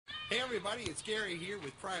everybody, it's Gary here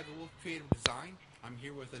with Cry of the Wolf Creative Design. I'm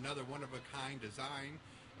here with another one-of-a-kind design,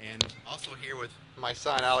 and also here with my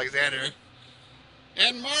son Alexander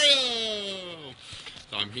and Mario.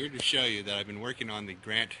 So I'm here to show you that I've been working on the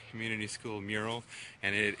Grant Community School mural,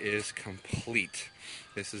 and it is complete.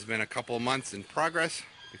 This has been a couple of months in progress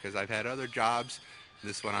because I've had other jobs.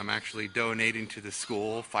 This one I'm actually donating to the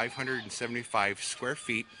school, 575 square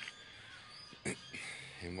feet.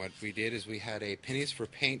 And what we did is we had a pennies for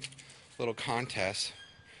paint little contest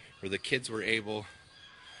where the kids were able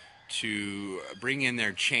to bring in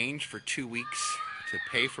their change for 2 weeks to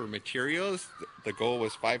pay for materials. The goal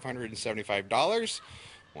was $575,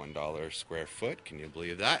 $1 square foot. Can you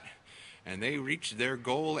believe that? And they reached their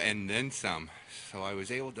goal and then some. So I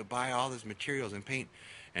was able to buy all these materials and paint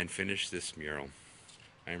and finish this mural.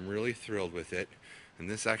 I'm really thrilled with it. And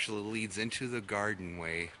this actually leads into the garden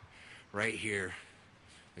way right here.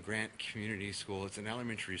 The Grant Community School. It's an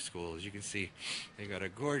elementary school. As you can see, they got a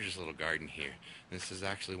gorgeous little garden here. This is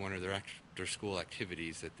actually one of their after school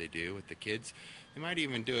activities that they do with the kids. They might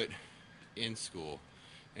even do it in school.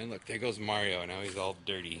 And look, there goes Mario. Now he's all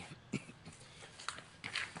dirty.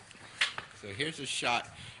 So here's a shot.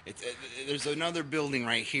 There's another building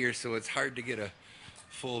right here, so it's hard to get a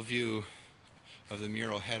full view of the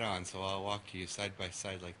mural head on. So I'll walk to you side by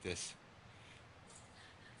side like this.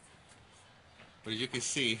 But as you can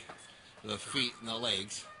see, the feet and the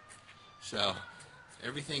legs, so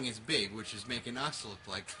everything is big, which is making us look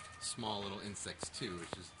like small little insects too,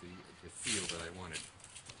 which is the feel that I wanted.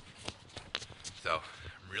 So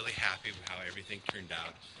I'm really happy with how everything turned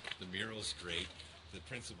out. The mural's great, the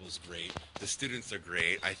principal's great, the students are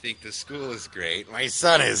great, I think the school is great, my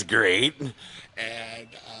son is great, and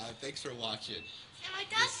thanks for watching. And my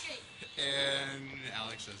dad's great. And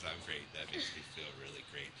Alex says I'm great. That makes me feel really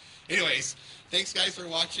great. Anyways, thanks guys for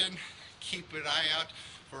watching. Keep an eye out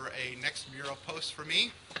for a next mural post for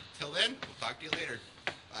me. Till then, we'll talk to you later.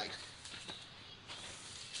 Bye.